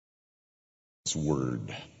His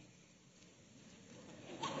word.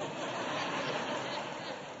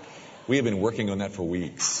 We have been working on that for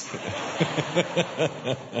weeks.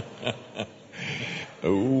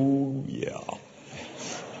 Oh, yeah.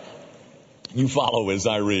 You follow as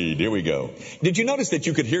I read. Here we go. Did you notice that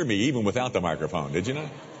you could hear me even without the microphone? Did you know?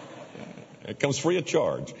 It comes free of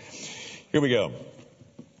charge. Here we go.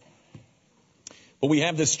 But we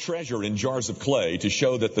have this treasure in jars of clay to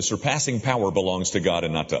show that the surpassing power belongs to God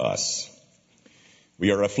and not to us.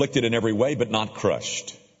 We are afflicted in every way, but not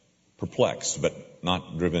crushed. Perplexed, but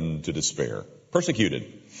not driven to despair.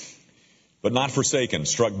 Persecuted, but not forsaken.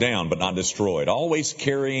 Struck down, but not destroyed. Always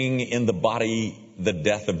carrying in the body the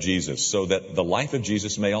death of Jesus, so that the life of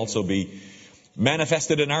Jesus may also be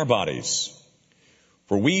manifested in our bodies.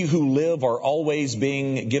 For we who live are always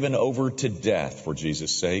being given over to death for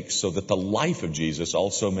Jesus' sake, so that the life of Jesus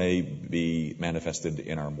also may be manifested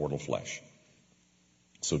in our mortal flesh.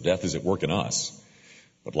 So death is at work in us,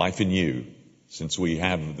 but life in you. Since we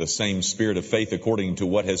have the same spirit of faith according to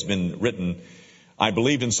what has been written, I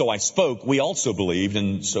believed and so I spoke. We also believed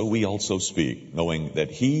and so we also speak, knowing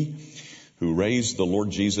that he who raised the Lord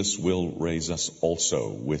Jesus will raise us also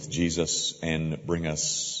with Jesus and bring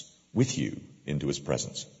us with you into his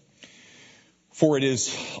presence. For it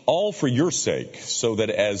is all for your sake, so that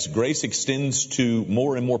as grace extends to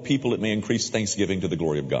more and more people, it may increase thanksgiving to the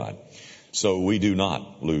glory of God. So we do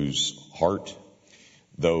not lose heart.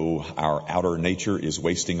 Though our outer nature is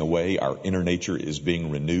wasting away, our inner nature is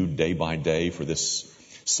being renewed day by day. For this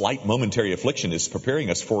slight momentary affliction is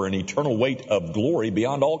preparing us for an eternal weight of glory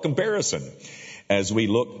beyond all comparison, as we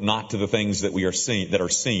look not to the things that are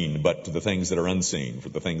seen, but to the things that are unseen. For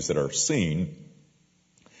the things that are seen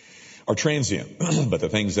are transient, but the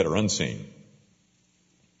things that are unseen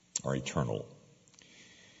are eternal.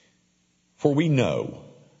 For we know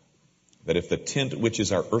that if the tent which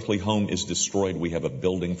is our earthly home is destroyed, we have a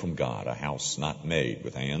building from God, a house not made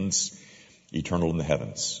with hands, eternal in the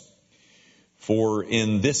heavens. For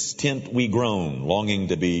in this tent we groan, longing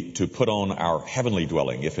to put on our heavenly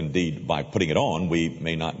dwelling, if indeed by putting it on we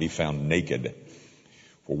may not be found naked.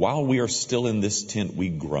 For while we are still in this tent we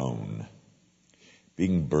groan,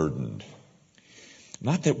 being burdened.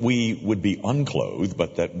 Not that we would be unclothed,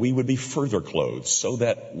 but that we would be further clothed, so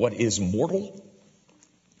that what is mortal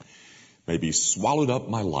may be swallowed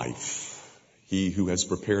up by life. He who has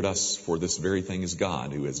prepared us for this very thing is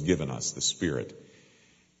God, who has given us the Spirit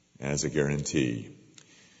as a guarantee.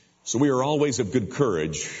 So we are always of good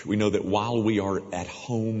courage. We know that while we are at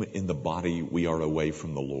home in the body, we are away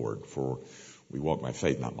from the Lord, for we walk by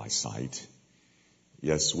faith, not by sight.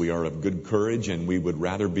 Yes, we are of good courage, and we would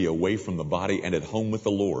rather be away from the body and at home with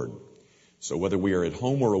the Lord. So whether we are at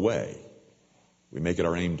home or away, we make it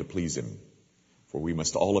our aim to please him. For we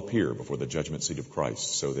must all appear before the judgment seat of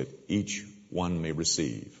Christ, so that each one may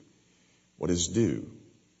receive what is due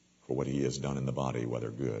for what he has done in the body,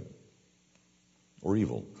 whether good or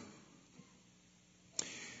evil.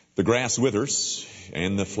 The grass withers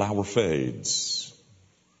and the flower fades,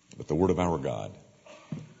 but the word of our God,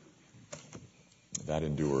 that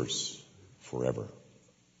endures forever.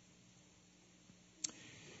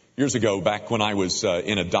 Years ago, back when I was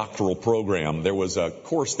in a doctoral program, there was a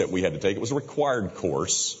course that we had to take. It was a required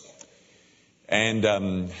course. And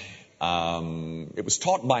it was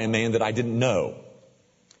taught by a man that I didn't know.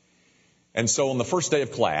 And so on the first day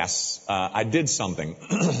of class, I did something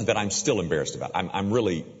that I'm still embarrassed about. I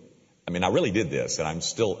really did this, and I'm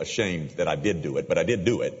still ashamed that I did do it, but I did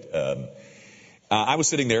do it. I was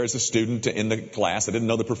sitting there as a student in the class. I didn't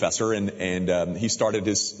know the professor, and he started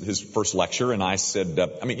his first lecture, and I said,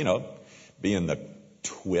 being the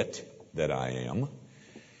twit that I am,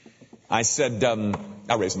 I said,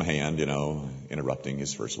 I raised my hand, interrupting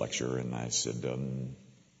his first lecture, and I said,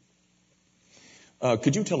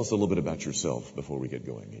 could you tell us a little bit about yourself before we get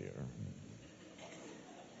going here?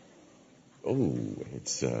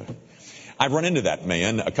 I've run into that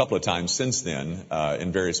man a couple of times since then,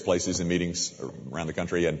 in various places and meetings around the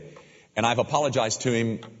country, and I've apologized to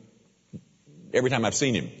him every time I've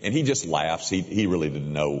seen him, and he just laughs. He really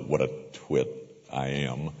didn't know what a twit I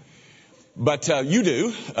am. But you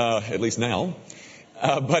do, at least now.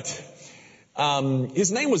 But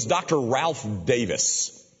his name was Dr. Ralph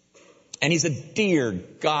Davis, and he's a dear,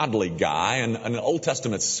 godly guy and an Old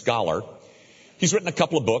Testament scholar. He's written a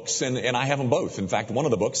couple of books, and I have them both. In fact, one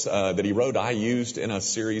of the books that he wrote, I used in a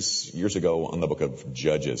series years ago on the book of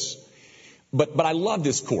Judges. But I love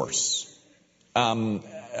this course.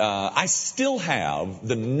 I still have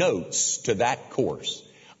the notes to that course.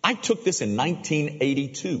 I took this in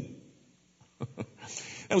 1982.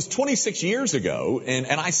 It was 26 years ago, and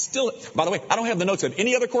I still, by the way, I don't have the notes of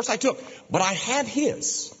any other course I took, but I have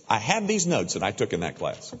his. I have these notes that I took in that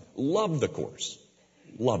class. Loved the course.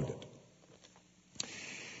 Loved it.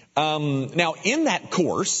 Now, in that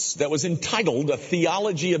course that was entitled A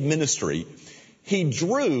Theology of Ministry, he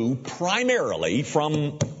drew primarily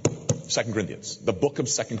from 2 Corinthians, the book of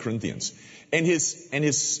 2 Corinthians. And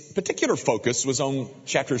his particular focus was on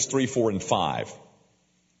chapters 3, 4, and 5.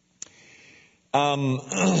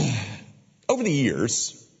 Over the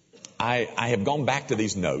years, I have gone back to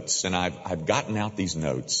these notes, and I've gotten out these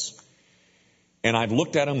notes, and I've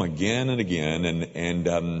looked at them again and again, and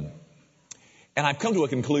I've come to a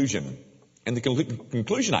conclusion. And the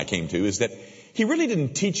conclusion I came to is that he really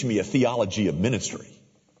didn't teach me a theology of ministry.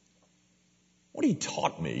 What he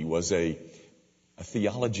taught me was a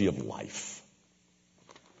theology of life.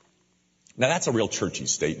 Now, that's a real churchy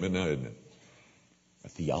statement, isn't it? A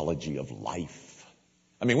theology of life.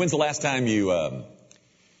 I mean, when's the last time you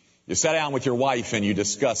sat down with your wife and you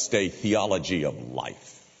discussed a theology of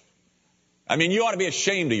life? I mean, you ought to be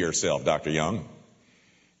ashamed of yourself, Dr. Young.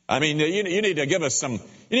 I mean, you need to give us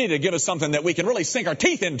something that we can really sink our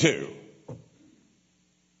teeth into.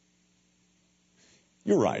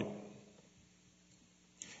 You're right.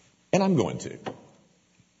 And I'm going to.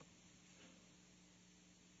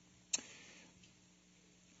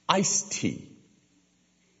 Iced tea.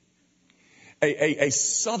 A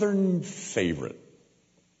Southern favorite.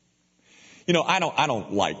 You know, I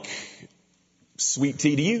don't like sweet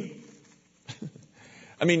tea. Do you?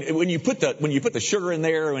 I mean, when you put the sugar in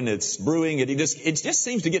there when it's brewing, it just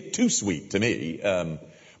seems to get too sweet to me.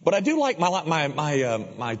 But I do like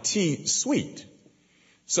my tea sweet.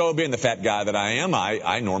 So, being the fat guy that I am,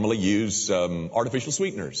 I normally use artificial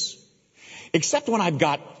sweeteners, except when I've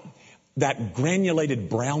got that granulated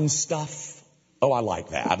brown stuff. Oh, I like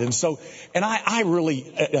that, and I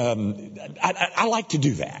really I like to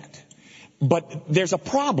do that. But there's a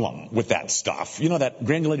problem with that stuff. You know, that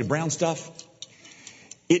granulated brown stuff.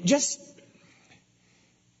 It just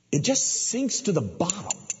sinks to the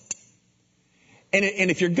bottom. And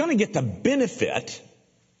if you're going to get the benefit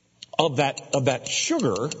of that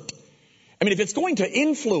sugar, I mean, if it's going to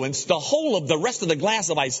influence the whole of the rest of the glass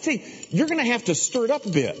of iced tea, you're going to have to stir it up a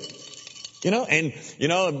bit. You know, and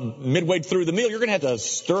midway through the meal, you're going to have to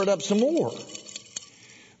stir it up some more.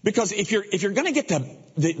 Because if you're going to get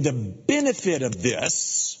the benefit of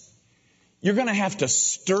this, you're going to have to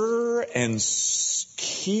stir and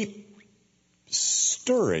keep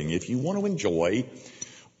stirring if you want to enjoy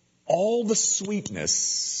all the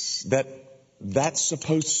sweetness that's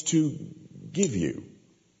supposed to give you.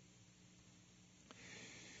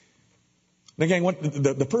 Now, gang, what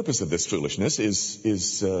the purpose of this foolishness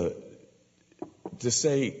is to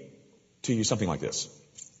say to you something like this.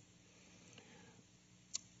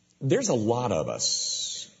 There's a lot of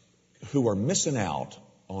us who are missing out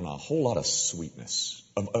on a whole lot of sweetness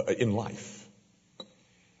in life.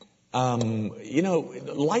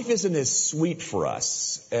 Life isn't as sweet for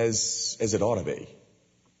us as it ought to be.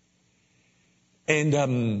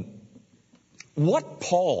 And what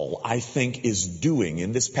Paul, I think, is doing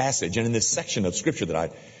in this passage and in this section of Scripture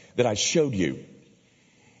that I showed you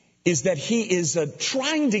is that he is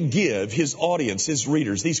trying to give his audience, his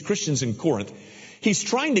readers, these Christians in Corinth, he's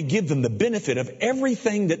trying to give them the benefit of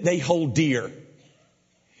everything that they hold dear.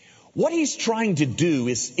 What he's trying to do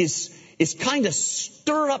is kind of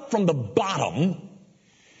stir up from the bottom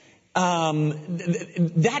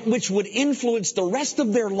that which would influence the rest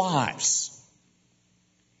of their lives.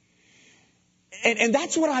 And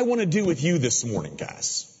that's what I want to do with you this morning,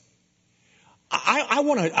 guys. I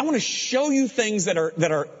want to show you things that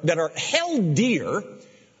are held dear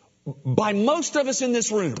by most of us in this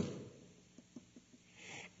room.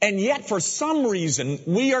 And yet, for some reason,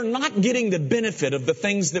 we are not getting the benefit of the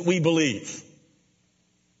things that we believe.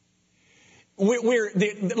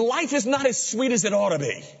 Life is not as sweet as it ought to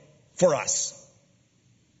be for us.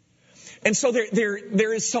 And so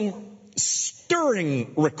there is some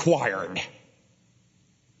stirring required.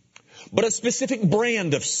 But a specific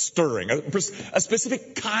brand of stirring, a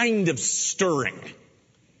specific kind of stirring.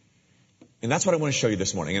 And that's what I want to show you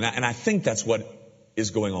this morning. And I think that's what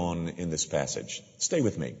is going on in this passage. Stay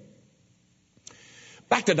with me.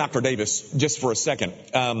 Back to Dr. Davis just for a second.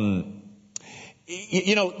 The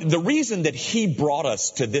reason that he brought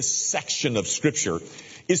us to this section of Scripture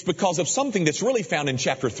is because of something that's really found in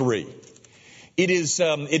chapter 3.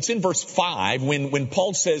 It's in verse 5 when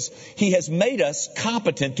Paul says he has made us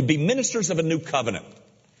competent to be ministers of a new covenant.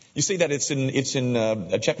 You see that it's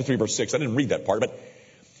in chapter 3 verse 6. I didn't read that part, but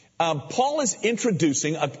Paul is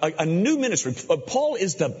introducing a new ministry. Paul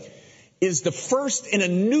is is the first in a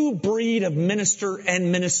new breed of minister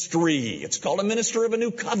and ministry. It's called a minister of a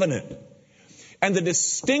new covenant. And the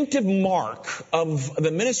distinctive mark of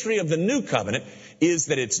the ministry of the new covenant is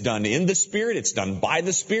that it's done in the Spirit, it's done by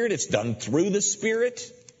the Spirit, it's done through the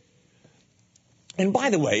Spirit. And by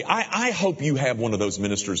the way, I hope you have one of those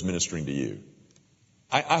ministers ministering to you.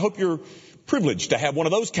 I hope you're privileged to have one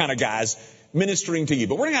of those kind of guys ministering to you.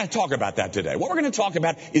 But we're not going to talk about that today. What we're going to talk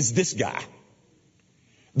about is this guy.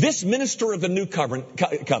 This minister of the new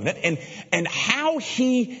covenant and how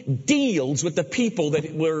he deals with the people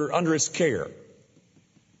that were under his care.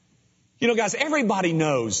 You know, guys, everybody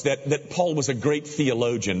knows that Paul was a great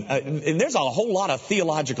theologian. And there's a whole lot of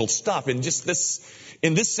theological stuff in just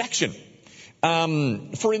in this section.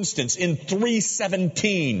 For instance, in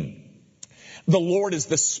 3:17, the Lord is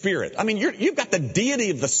the Spirit. I mean, you've got the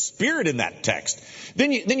deity of the Spirit in that text.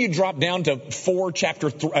 Then you drop down to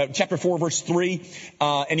chapter 4, verse 3,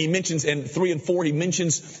 and he mentions, in 3 and 4, he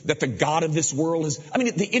mentions that the God of this world is,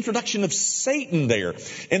 the introduction of Satan there.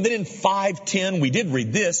 And then in 5:10, we did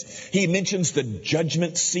read this, he mentions the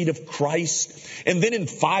judgment seat of Christ. And then in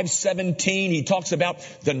 5:17, he talks about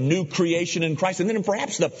the new creation in Christ. And then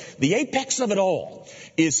perhaps the apex of it all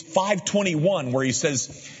is 5:21, where he says,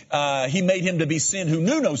 he made him to be sin who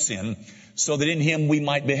knew no sin, so that in him we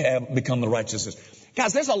might become the righteousness.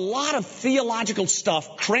 Guys, there's a lot of theological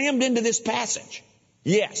stuff crammed into this passage.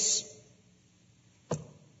 Yes.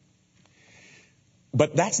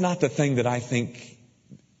 But that's not the thing that I think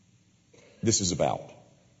this is about.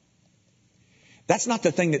 That's not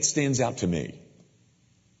the thing that stands out to me.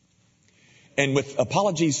 And with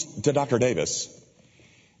apologies to Dr. Davis,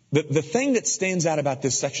 the thing that stands out about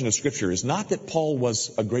this section of Scripture is not that Paul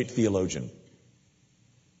was a great theologian.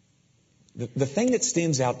 The thing that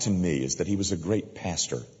stands out to me is that he was a great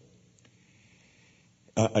pastor.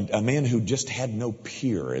 A man who just had no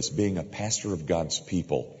peer as being a pastor of God's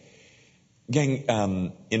people. Gang,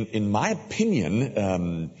 in my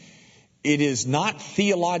opinion, it is not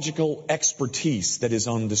theological expertise that is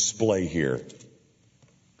on display here.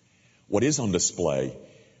 What is on display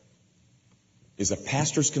is a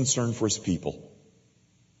pastor's concern for his people.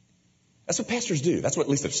 That's what pastors do. That's what at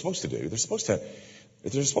least they're supposed to do. They're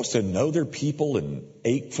supposed to know their people and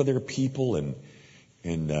ache for their people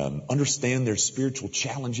and understand their spiritual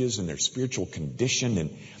challenges and their spiritual condition.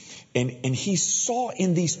 And he saw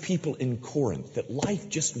in these people in Corinth that life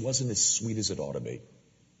just wasn't as sweet as it ought to be.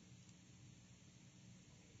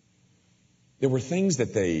 There were things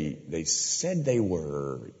that they said they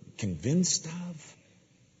were convinced of.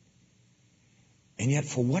 And yet,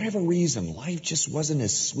 for whatever reason, life just wasn't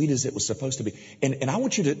as sweet as it was supposed to be. And I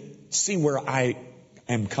want you to see where I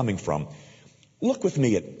am coming from. Look with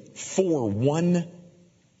me at 4:1.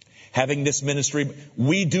 Having this ministry,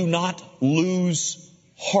 we do not lose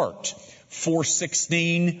heart.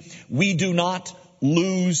 4:16, we do not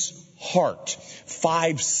lose heart.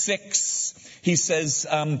 5:6, he says,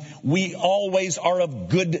 we always are of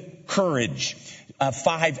good courage.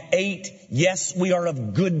 5:8, yes, we are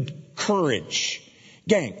of good courage.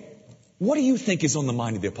 Gang, what do you think is on the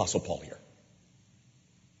mind of the Apostle Paul here?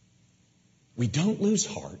 We don't lose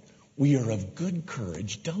heart. We are of good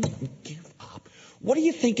courage. Don't give up. What do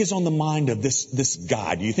you think is on the mind of this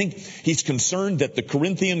guy? Do you think he's concerned that the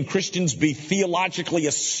Corinthian Christians be theologically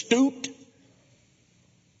astute?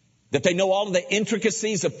 That they know all of the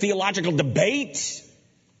intricacies of theological debate?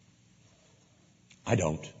 I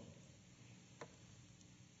don't.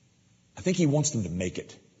 I think he wants them to make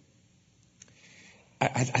it.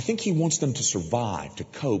 I think he wants them to survive, to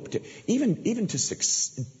cope, to even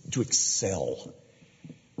to excel.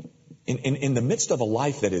 In the midst of a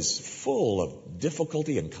life that is full of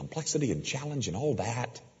difficulty and complexity and challenge and all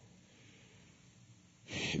that,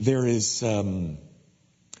 there is on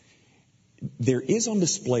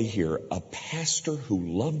display here a pastor who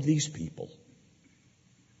loved these people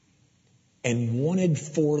and wanted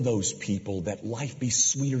for those people that life be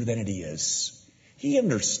sweeter than it is. He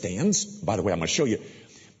understands, by the way, I'm going to show you,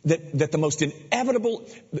 that the most inevitable,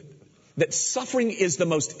 that suffering is the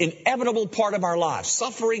most inevitable part of our lives.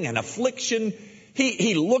 Suffering and affliction.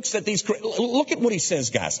 He looks at these, look at what he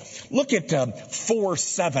says, guys. Look at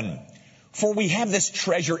 4:7. For we have this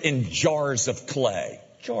treasure in jars of clay.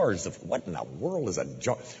 Jars of, what in the world is a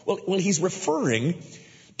jar? Well, he's referring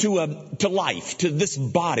to life, to this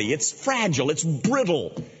body. It's fragile. It's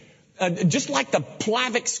brittle. Just like the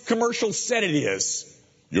Plavix commercial said it is.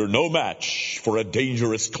 You're no match for a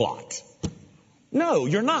dangerous clot. No,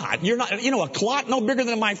 you're not. You're not. A clot no bigger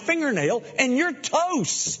than my fingernail, and you're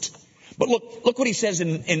toast. But look what he says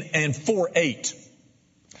in 4:8.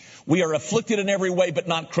 We are afflicted in every way, but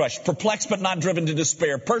not crushed. Perplexed, but not driven to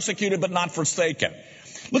despair. Persecuted, but not forsaken.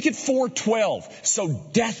 Look at 4:12. So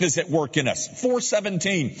death is at work in us.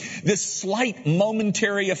 4:17. This slight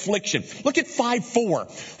momentary affliction. Look at 5:4.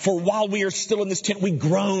 For while we are still in this tent, we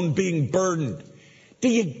groan, being burdened. Do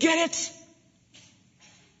you get it?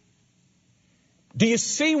 Do you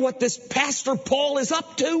see what this Pastor Paul is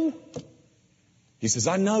up to? He says,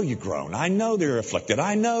 I know you groan. I know they're afflicted.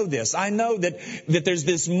 I know this. I know that there's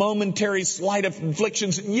this momentary slight of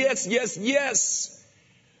afflictions. Yes, yes, yes.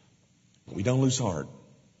 But we don't lose heart.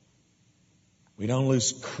 We don't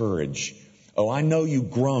lose courage. Oh, I know you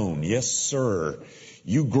groan. Yes, sir.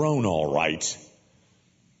 You groan all right.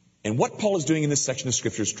 And what Paul is doing in this section of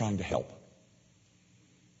Scripture is trying to help.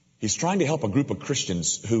 He's trying to help a group of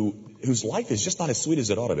Christians whose life is just not as sweet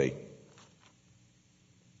as it ought to be. Kind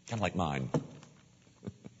of like mine.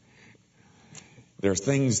 There are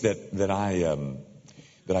things that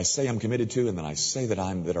I say I'm committed to, and that I say that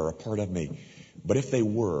are a part of me. But if they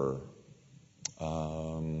were,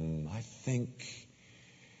 I think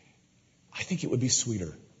it would be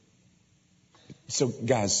sweeter. So,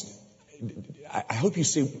 guys, I hope you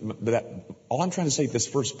see that. All I'm trying to say at this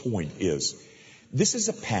first point is, this is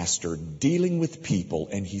a pastor dealing with people,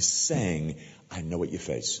 and he's saying, I know what you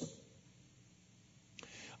face.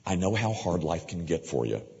 I know how hard life can get for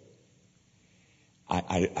you.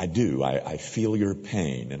 I do. I feel your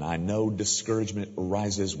pain, and I know discouragement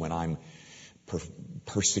arises when I'm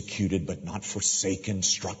persecuted but not forsaken,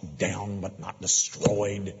 struck down but not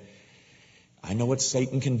destroyed. I know what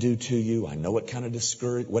Satan can do to you. I know what kind of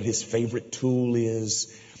what his favorite tool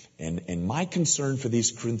is. And my concern for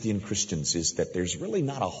these Corinthian Christians is that there's really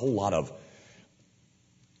not a whole lot of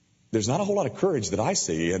courage that I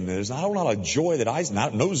see, and there's not a whole lot of joy that I see.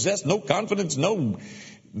 No zest, no confidence,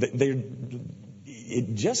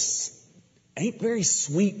 it just ain't very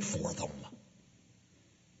sweet for them.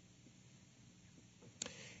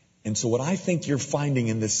 And so what I think you're finding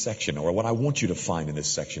in this section, or what I want you to find in this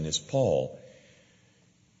section, is Paul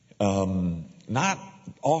not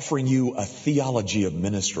offering you a theology of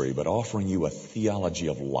ministry, but offering you a theology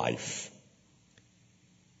of life.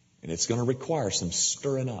 And it's going to require some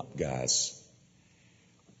stirring up, guys.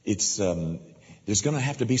 There's going to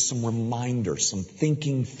have to be some reminder, some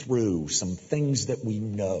thinking through, some things that we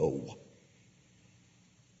know.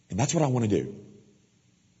 And that's what I want to do.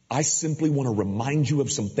 I simply want to remind you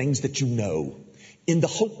of some things that you know, in the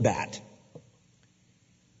hope that,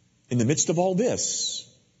 in the midst of all this,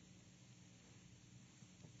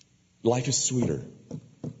 life is sweeter.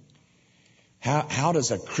 How does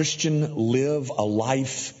a Christian live a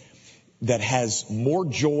life that has more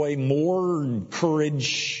joy, more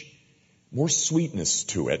courage, more sweetness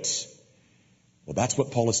to it? Well, that's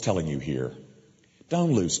what Paul is telling you here.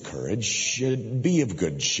 Don't lose courage. Be of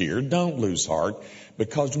good cheer. Don't lose heart.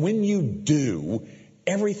 Because when you do,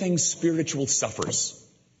 everything spiritual suffers.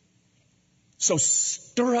 So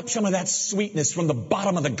stir up some of that sweetness from the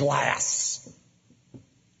bottom of the glass.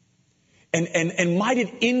 And might it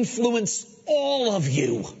influence all of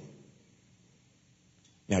you.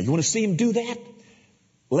 Now, you want to see him do that?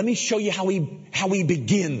 Let me show you how he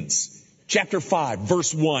begins. Chapter 5,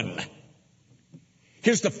 verse 1.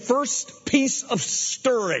 Here's the first piece of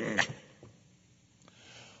stirring.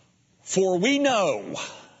 For we know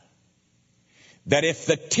that if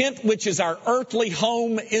the tent which is our earthly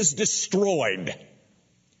home is destroyed,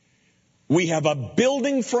 we have a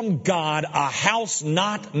building from God, a house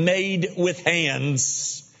not made with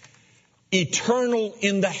hands, eternal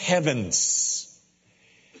in the heavens.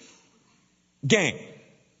 Gang,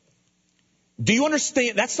 do you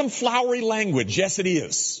understand? That's some flowery language. Yes, it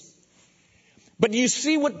is. But do you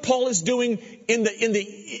see what Paul is doing in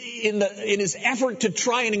his effort to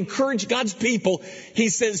try and encourage God's people? He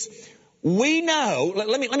says, we know,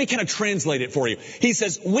 let me kind of translate it for you. He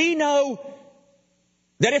says, we know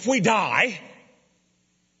that if we die,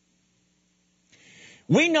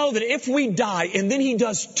 and then he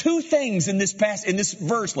does two things in this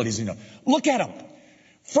verse, ladies and gentlemen. Look at them.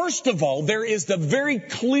 First of all, there is the very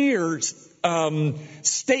clear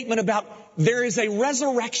statement about there is a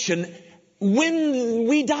resurrection when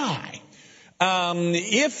we die.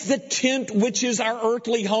 If the tent, which is our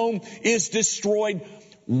earthly home, is destroyed,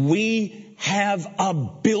 we have a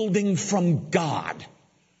building from God,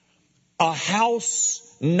 a house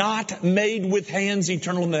not made with hands,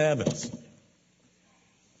 eternal in the heavens.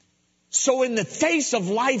 So in the face of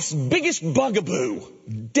life's biggest bugaboo,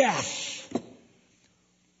 death,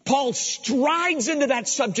 Paul strides into that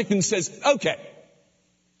subject and says, okay,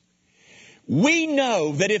 we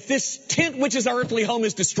know that if this tent, which is our earthly home,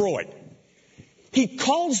 is destroyed, he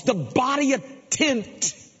calls the body a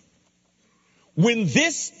tent. when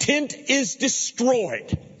this tent is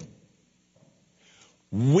destroyed,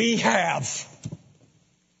 we have.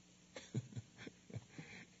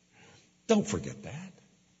 Don't forget that.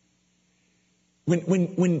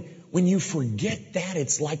 When you forget that,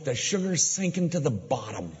 it's like the sugar sinking to the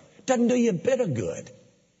bottom. Doesn't do you a bit of good.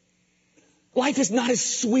 Life is not as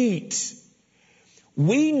sweet.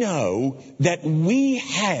 We know that we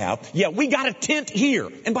have, we got a tent here.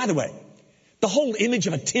 And by the way, the whole image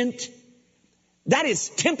of a tent, that is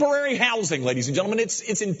temporary housing, ladies and gentlemen.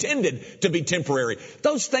 It's intended to be temporary.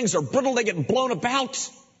 Those things are brittle. They get blown about.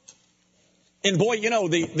 And boy,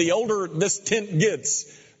 the older this tent gets,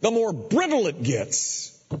 the more brittle it gets.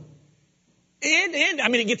 And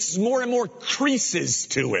it gets more and more creases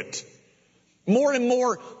to it. More and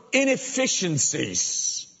more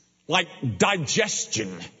inefficiencies, like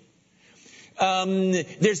digestion.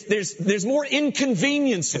 There's more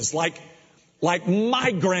inconveniences, like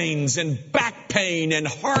migraines and back pain and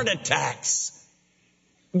heart attacks.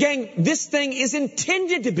 Gang, this thing is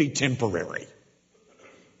intended to be temporary.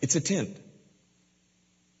 It's a tent.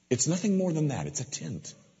 It's nothing more than that. It's a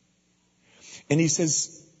tent. And he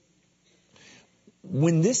says,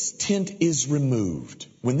 when this tent is removed,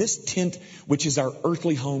 when this tent, which is our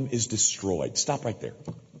earthly home, is destroyed. Stop right there.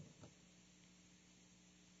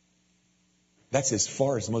 That's as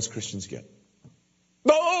far as most Christians get.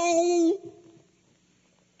 No!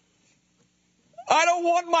 I don't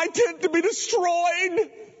want my tent to be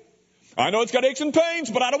destroyed. I know it's got aches and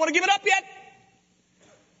pains, but I don't want to give it up yet.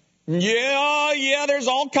 Yeah, there's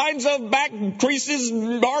all kinds of back creases,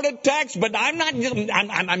 heart attacks, but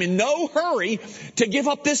I'm in no hurry to give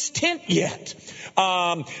up this tent yet.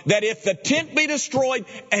 That if the tent be destroyed,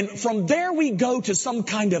 and from there we go to some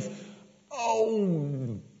kind of,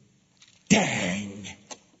 dang.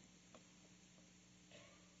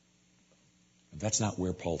 That's not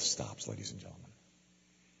where Paul stops, ladies and gentlemen.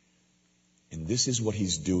 And this is what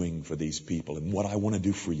he's doing for these people. And what I want to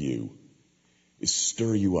do for you is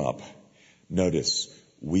stir you up. Notice,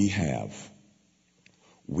 we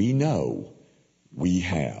know we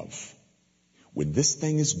have. When this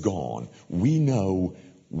thing is gone, we know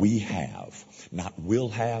we have. Not will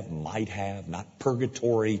have, might have, not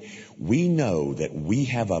purgatory. We know that we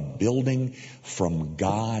have a building from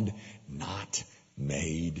God, not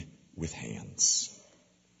made with hands.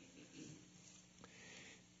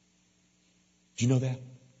 Do you know that?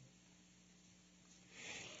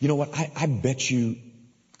 You know what? I bet you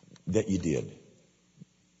that you did.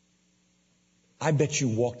 I bet you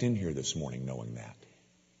walked in here this morning knowing that.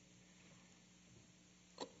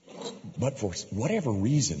 But for whatever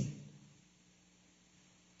reason,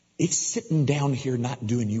 it's sitting down here not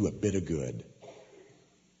doing you a bit of good.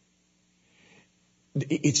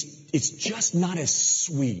 It's just not as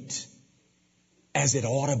sweet as it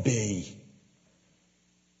ought to be.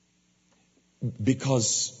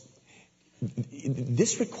 Because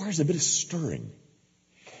this requires a bit of stirring.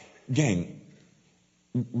 Gang,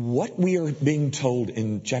 what we are being told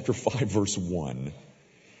in chapter 5, verse 1,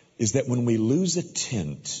 is that when we lose a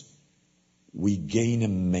tent, we gain a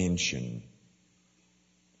mansion.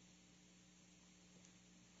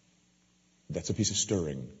 That's a piece of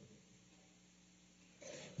stirring.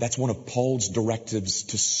 That's one of Paul's directives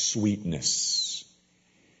to sweetness.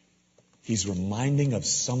 He's reminding of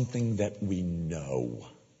something that we know.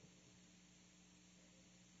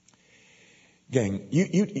 Gang,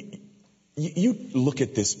 you look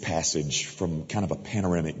at this passage from kind of a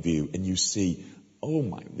panoramic view and you see,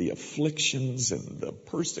 the afflictions and the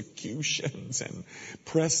persecutions and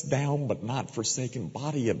pressed down but not forsaken,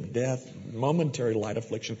 body of death, momentary light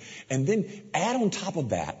affliction. And then add on top of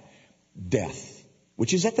that, death,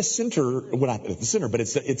 which is at the center, well, not at the center, but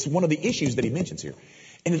it's one of the issues that he mentions here.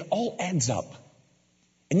 And it all adds up.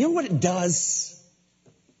 And you know what it does?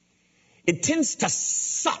 It tends to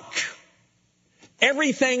suck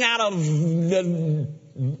everything out of the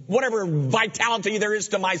whatever vitality there is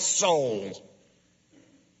to my soul.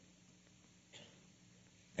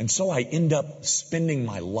 And so I end up spending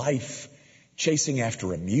my life chasing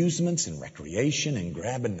after amusements and recreation and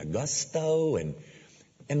grabbing the gusto, and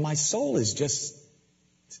my soul is just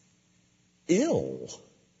ill.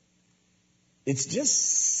 It's just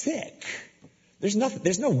sick. There's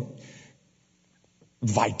no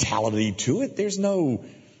vitality to it. There's no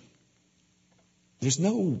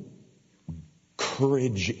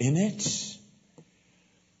courage in it.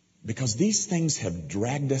 Because these things have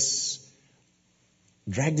dragged us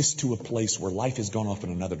to a place where life has gone off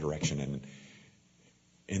in another direction,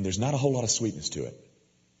 and there's not a whole lot of sweetness to it.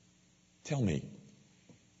 Tell me,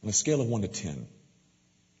 on a scale of 1 to 10,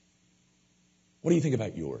 what do you think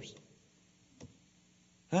about yours?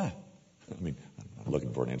 I mean, I'm not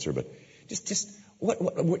looking for an answer, but just what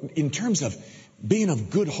in terms of being of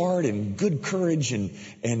good heart and good courage and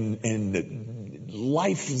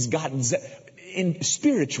life has gotten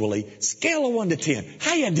spiritually, scale of 1 to 10.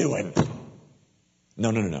 How you doing?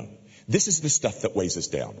 No. This is the stuff that weighs us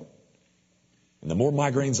down. And the more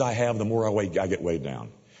migraines I have, the more I get weighed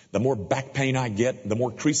down. The more back pain I get, the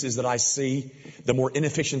more creases that I see, the more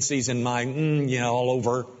inefficiencies in my, all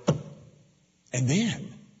over. And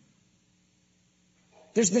then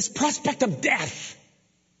there's this prospect of death.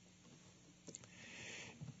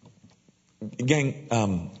 Gang,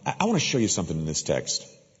 I want to show you something in this text.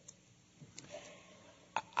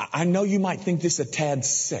 I know you might think this a tad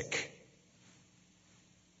sick,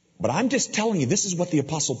 but I'm just telling you, this is what the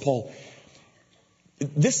Apostle Paul,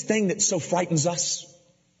 this thing that so frightens us,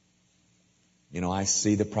 I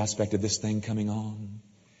see the prospect of this thing coming on,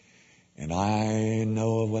 and I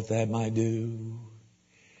know what that might do.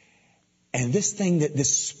 And this thing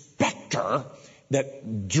this specter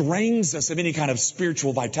that drains us of any kind of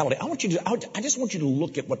spiritual vitality. I just want you to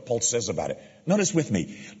look at what Paul says about it. Notice with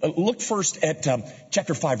me. Look first at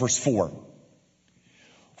chapter 5, verse 4.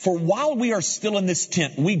 For while we are still in this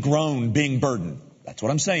tent, we groan, being burdened. That's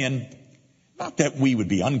what I'm saying. Not that we would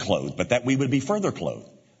be unclothed, but that we would be further clothed.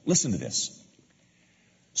 Listen to this.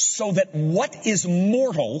 So that what is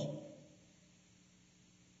mortal,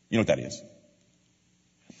 you know what that is?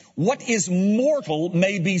 What is mortal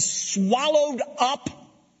may be swallowed up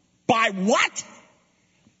by what?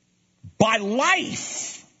 By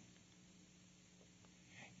life.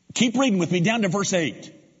 Keep reading with me down to verse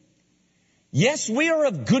 8. Yes, we are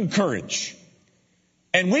of good courage,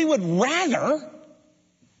 and we would rather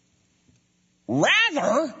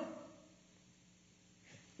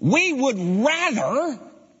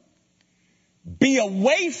be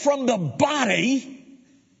away from the body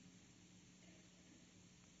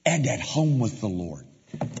and at home with the Lord.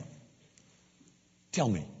 Tell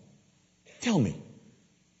me,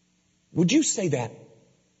 would you say that?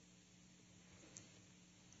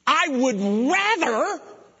 I would rather.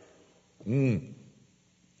 Gang,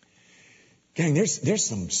 there's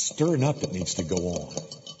some stirring up that needs to go on.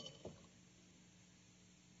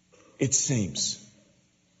 It seems.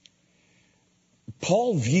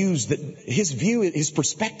 Paul views that his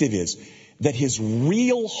perspective is that his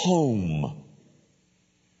real home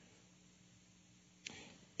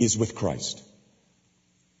is with Christ.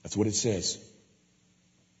 That's what it says.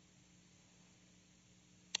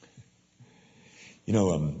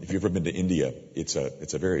 If you've ever been to India, it's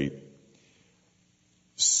a very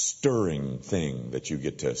stirring thing that you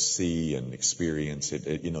get to see and experience.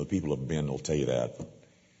 People have been will tell you that.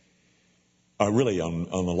 Really, on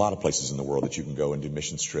a lot of places in the world that you can go and do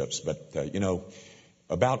missions trips. But if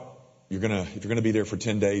you're gonna be there for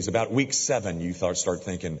 10 days, about week 7, you start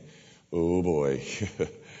thinking, oh boy,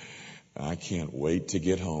 I can't wait to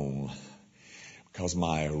get home because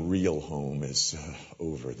my real home is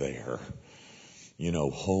over there.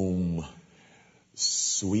 Home,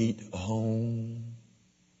 sweet home.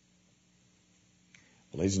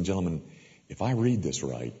 Ladies and gentlemen, if I read this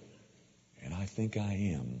right, and I think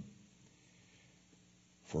I am,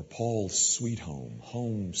 for Paul's sweet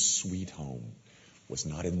home, sweet home, was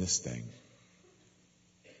not in this thing.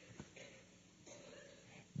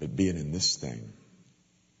 But being in this thing,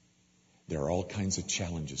 there are all kinds of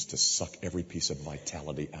challenges to suck every piece of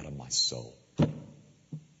vitality out of my soul.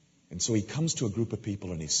 And so he comes to a group of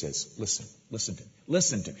people and he says, listen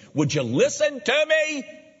to me. Would you listen to me?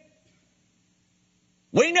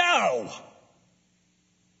 We know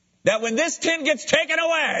that when this tent gets taken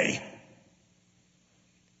away,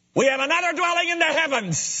 we have another dwelling in the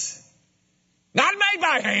heavens, not made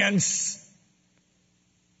by hands,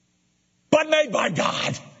 but made by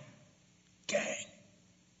God. Gang.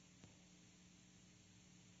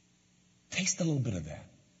 Taste a little bit of that.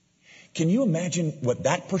 Can you imagine what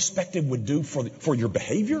that perspective would do for your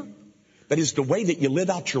behavior? That is the way that you live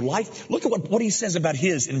out your life. Look at what he says about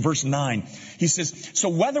his in verse 9. He says, so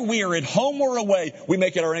whether we are at home or away, we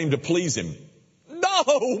make it our aim to please him.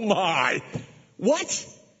 No, my.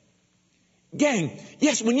 What? Gang,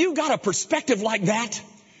 yes, when you got a perspective like that,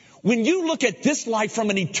 when you look at this life from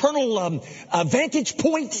an eternal vantage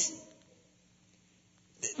point,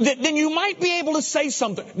 then you might be able to say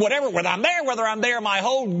something. Whether I'm there, my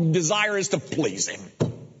whole desire is to please him.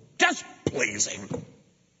 Just please him.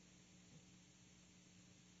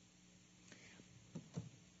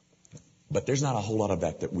 But there's not a whole lot of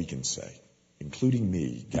that we can say, including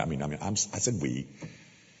me. I said we,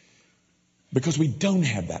 because we don't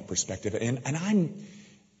have that perspective. And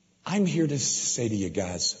I'm here to say to you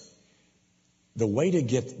guys, the way to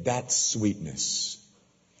get that sweetness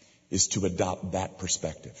is to adopt that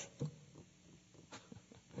perspective.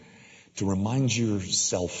 To remind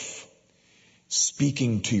yourself,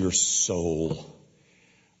 speaking to your soul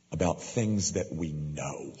about things that we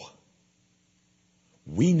know.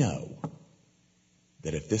 We know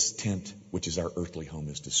that if this tent, which is our earthly home,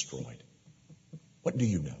 is destroyed, what do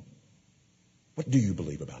you know? What do you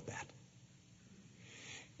believe about that?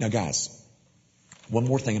 Now, guys, one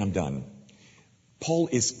more thing and I'm done. Paul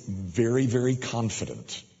is very, very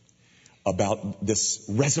confident about this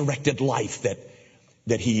resurrected life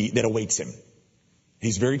that awaits him.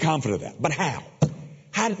 He's very confident of that. But how?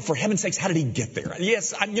 For heaven's sakes, how did he get there?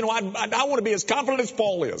 Yes, I want to be as confident as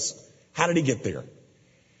Paul is. How did he get there?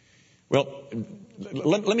 Well,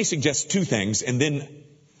 let me suggest two things, and then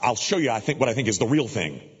I'll show you what I think is the real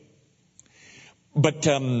thing. But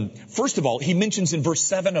first of all, he mentions in verse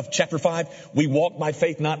 7 of chapter 5, we walk by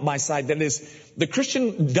faith, not by sight. That is, the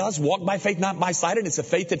Christian does walk by faith, not by sight, and it's a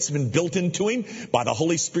faith that's been built into him by the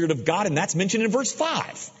Holy Spirit of God, and that's mentioned in verse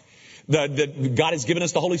 5. God has given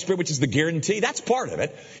us the Holy Spirit, which is the guarantee. That's part of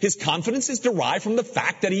it. His confidence is derived from the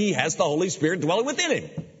fact that he has the Holy Spirit dwelling within him.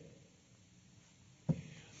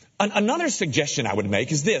 Another suggestion I would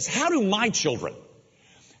make is this. How do my children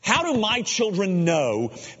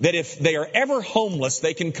know that if they are ever homeless,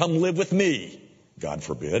 they can come live with me? God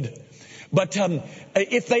forbid. But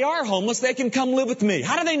if they are homeless, they can come live with me.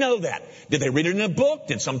 How do they know that? Did they read it in a book?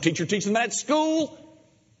 Did some teacher teach them that at school?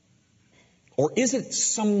 Or is it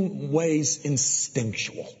some ways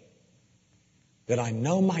instinctual? That I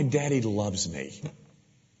know my daddy loves me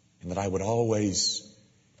and that I would always,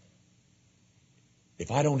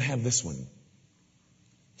 if I don't have this one,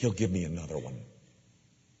 he'll give me another one.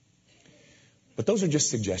 But those are just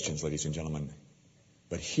suggestions, ladies and gentlemen.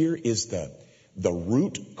 But here is the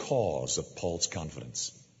root cause of Paul's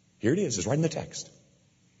confidence. Here it is. It's right in the text.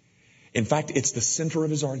 In fact, it's the center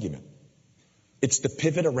of his argument. It's the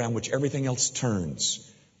pivot around which everything else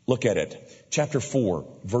turns. Look at it. Chapter 4,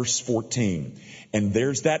 verse 14. And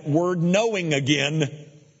there's that word knowing again.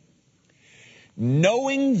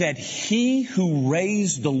 Knowing that he who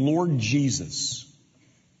raised the Lord Jesus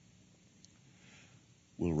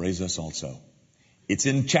will raise us also. It's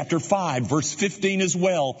in chapter 5, verse 15 as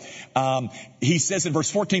well. He says in verse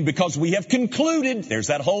 14, because we have concluded, there's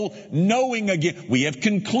that whole knowing again. We have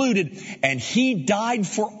concluded, and he died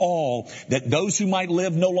for all, that those who might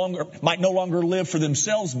no longer live for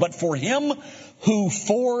themselves, but for him who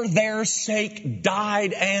for their sake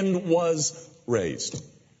died and was raised.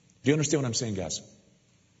 Do you understand what I'm saying, guys?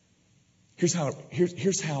 Here's how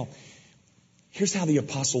the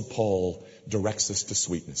Apostle Paul directs us to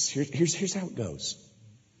sweetness. Here's how it goes.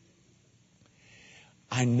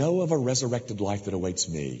 I know of a resurrected life that awaits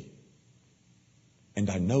me. And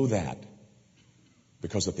I know that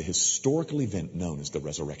because of the historical event known as the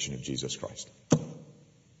resurrection of Jesus Christ.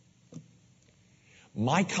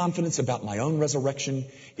 My confidence about my own resurrection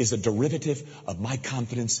is a derivative of my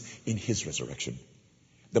confidence in his resurrection.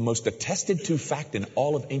 The most attested to fact in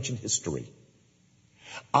all of ancient history.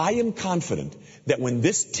 I am confident that when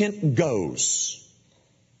this tent goes,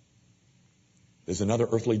 there's another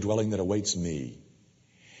earthly dwelling that awaits me.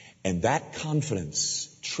 And that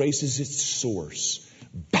confidence traces its source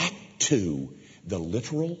back to the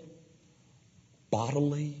literal,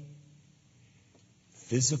 bodily,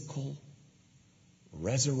 physical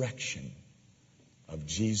resurrection of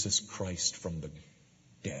Jesus Christ from the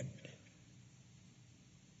dead.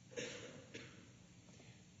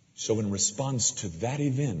 So in response to that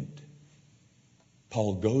event,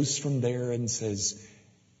 Paul goes from there and says,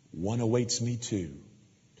 one awaits me too.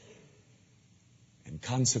 And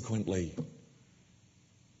consequently,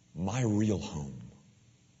 my real home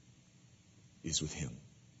is with him.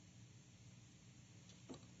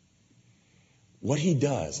 What he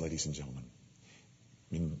does, ladies and gentlemen,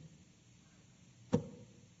 in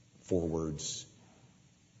 4 words,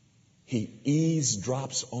 he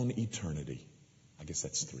eavesdrops on eternity. I guess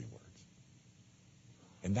that's 3 words.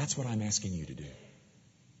 And that's what I'm asking you to do.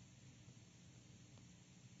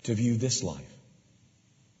 To view this life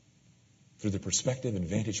through the perspective and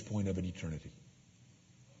vantage point of an eternity.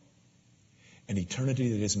 An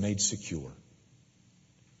eternity that is made secure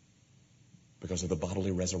because of the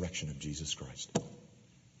bodily resurrection of Jesus Christ.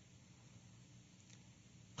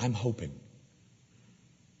 I'm hoping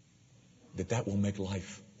that will make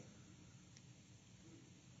life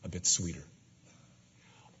a bit sweeter.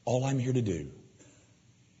 All I'm here to do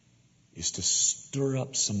is to stir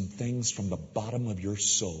up some things from the bottom of your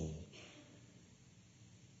soul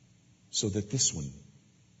so that this one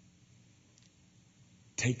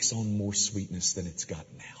takes on more sweetness than it's got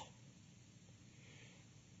now.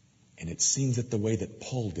 And it seems that the way that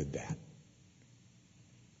Paul did that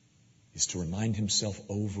is to remind himself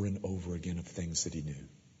over and over again of things that he knew.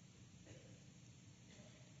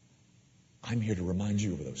 I'm here to remind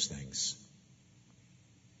you of those things.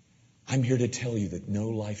 I'm here to tell you that no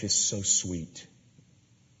life is so sweet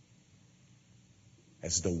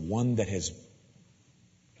as the one that is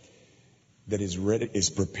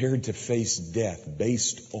prepared to face death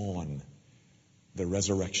based on the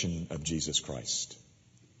resurrection of Jesus Christ.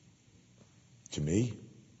 To me,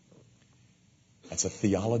 that's a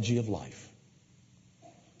theology of life.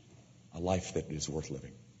 A life that is worth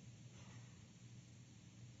living.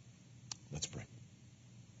 Let's pray.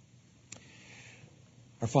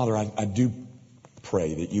 Our Father, I do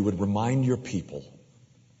pray that you would remind your people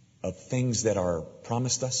of things that are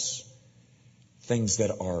promised us, things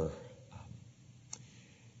that are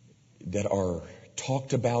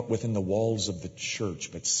talked about within the walls of the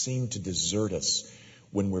church, but seem to desert us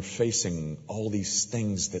when we're facing all these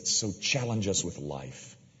things that so challenge us with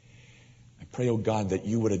life. I pray, oh God, that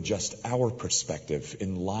you would adjust our perspective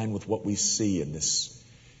in line with what we see in this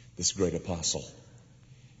great apostle.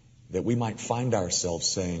 That we might find ourselves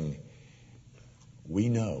saying, we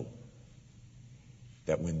know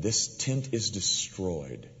that when this tent is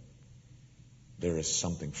destroyed, there is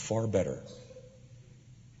something far better.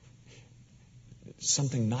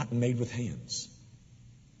 Something not made with hands.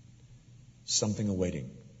 Something awaiting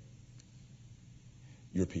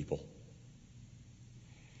your people.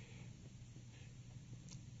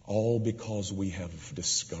 All because we have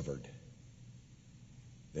discovered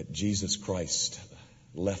that Jesus Christ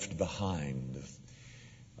left behind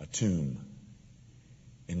a tomb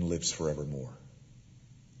and lives forevermore.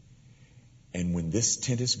 And when this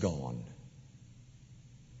tent is gone,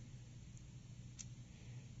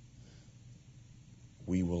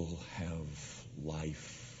 we will have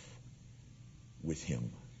life with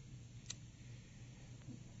him.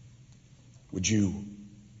 Would you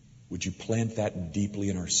plant that deeply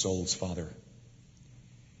in our souls, Father?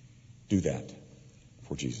 Do that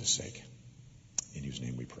for Jesus' sake. In whose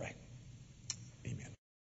name we pray.